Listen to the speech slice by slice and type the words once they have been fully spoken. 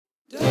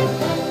One,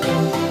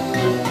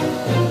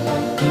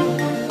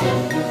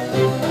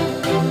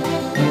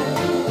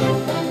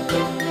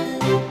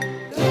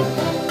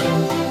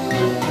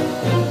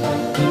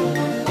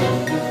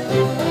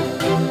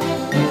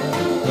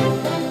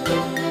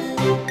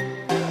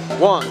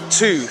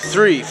 two,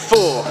 three,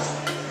 four.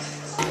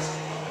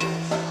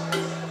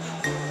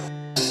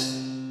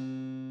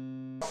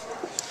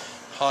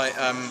 Hi,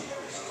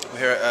 we're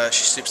here at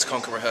Stoops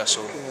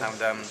rehearsal,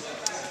 and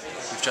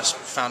we've just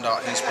found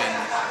out who's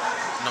been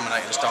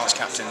nominated as dance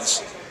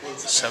captains.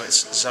 So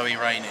it's Zoe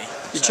Rainey.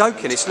 You're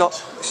joking? It's not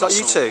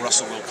you two.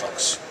 Russell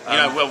Wilcox.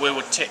 Well, we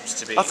were tipped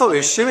to be. I thought we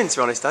were shoo-in, to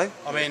be honest, Dave.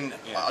 I mean,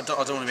 yeah. I don't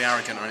want to be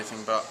arrogant or anything,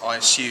 but I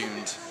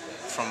assumed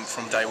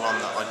from day one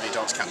that I'd be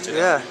dance captain.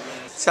 Yeah.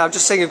 So I'm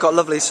just seeing you've got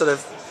lovely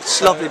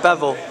lovely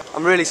bevel.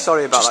 I'm really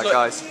sorry about that,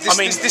 guys.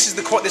 This is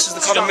the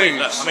kind of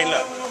moves.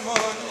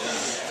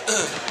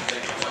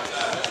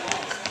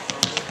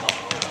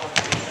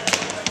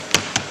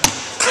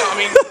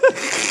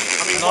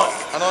 Look.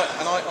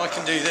 I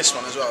can do this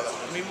one as well.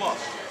 I mean what?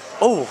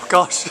 Oh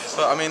gosh.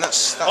 But I mean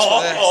that's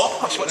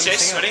Watch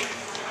this, ready?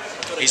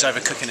 He's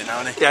overcooking it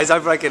now, isn't he? Yeah, he's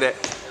overegging it.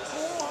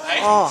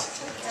 Hey? Oh.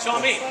 See what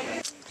I mean?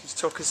 Can you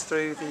talk us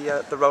through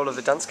the role of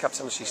the dance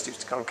captain as She Stoops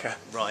to Conquer?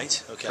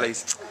 Right. Okay.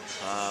 Please.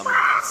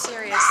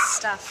 Serious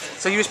stuff.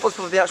 So you're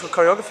responsible for the actual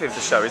choreography of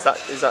the show? Is that?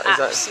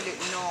 Absolutely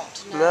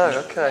not. No.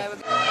 Okay.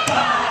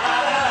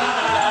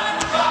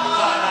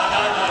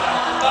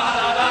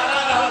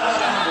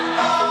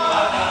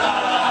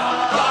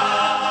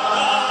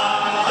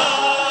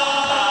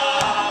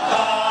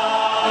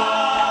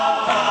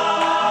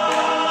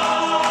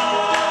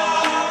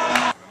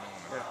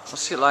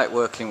 What's it like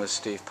working with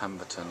Steve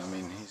Pemberton? I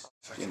mean, he's,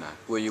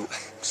 were you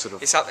sort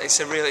of... It's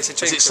a dream. Is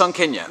it sunk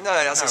in yet? No,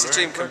 it's a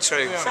dream come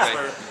true for me.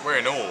 We're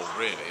in awe,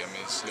 really. I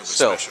mean, it's a little bit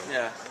Still. special.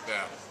 Yeah.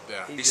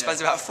 Yeah. He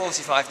spends about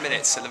 45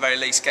 minutes at the very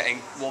least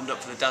getting warmed up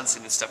for the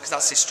dancing and stuff, because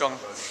that's his strong...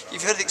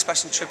 You've heard the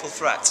expression triple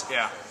threat?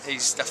 Yeah.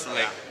 He's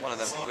definitely one of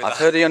them. I've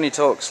heard he only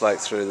talks like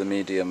through the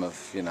medium of,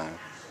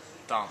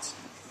 Dance.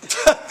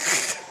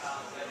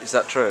 Is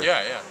that true?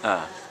 Yeah.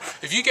 Ah,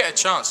 If you get a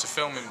chance to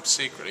film him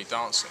secretly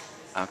dancing,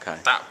 okay.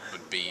 that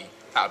would be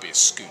a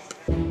scoop.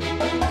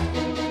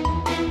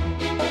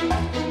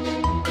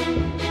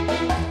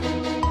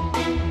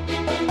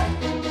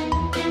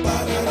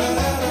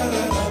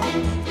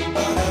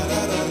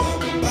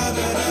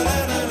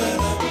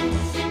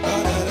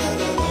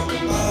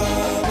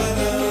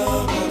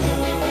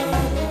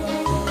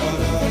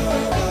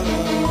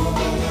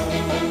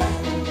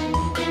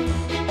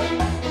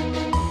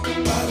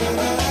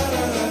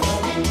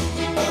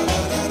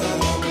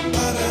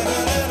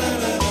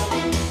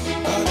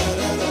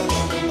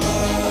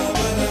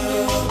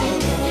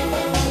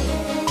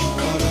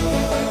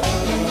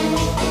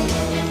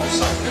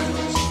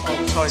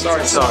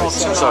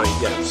 Sorry.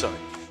 Yeah, sorry.